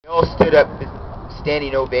all stood up,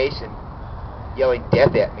 standing ovation, yelling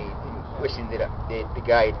death at me, and wishing that the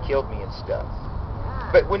guy had killed me and stuff.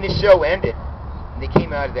 But when the show ended, and they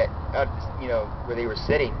came out of where they were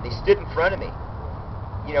sitting, they stood in front of me,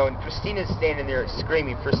 and Christina's standing there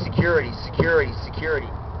screaming for security, security,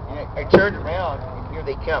 security. And I turned around, and here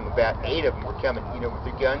they come. About 8 of them were coming, with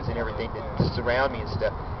their guns and everything to surround me and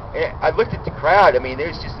stuff. And I looked at the crowd. I mean,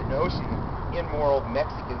 there's just an ocean of immoral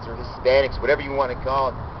Mexicans or Hispanics, whatever you want to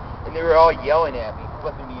call it. And they were all yelling at me,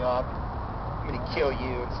 flipping me off. I'm going to kill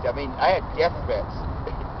you and stuff. I mean, I had death threats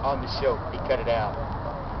on the show. They cut it out.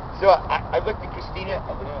 So I looked at Christina,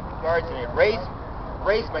 I looked at the guards, and I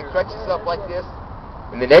raised my crutches up like this.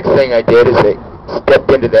 And the next thing I did is I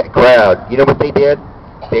stepped into that crowd. You know what they did?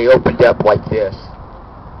 They opened up like this.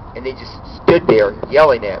 And they just stood there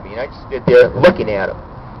yelling at me. And I just stood there looking at them.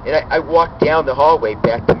 And I walked down the hallway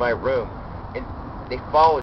back to my room. And they followed